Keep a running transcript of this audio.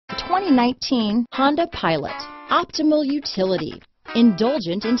2019 Honda Pilot. Optimal utility,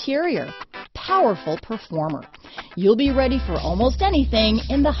 indulgent interior, powerful performer. You'll be ready for almost anything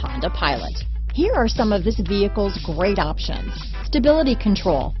in the Honda Pilot. Here are some of this vehicle's great options: stability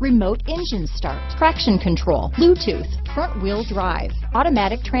control, remote engine start, traction control, Bluetooth, front wheel drive,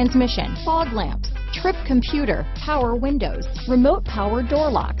 automatic transmission, fog lamps, trip computer, power windows, remote power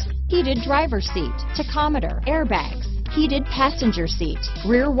door locks, heated driver's seat, tachometer, airbags, heated passenger seat,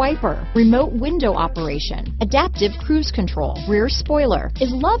 rear wiper, remote window operation, adaptive cruise control, rear spoiler. Is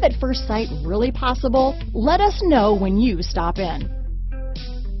love at first sight really possible? Let us know when you stop in.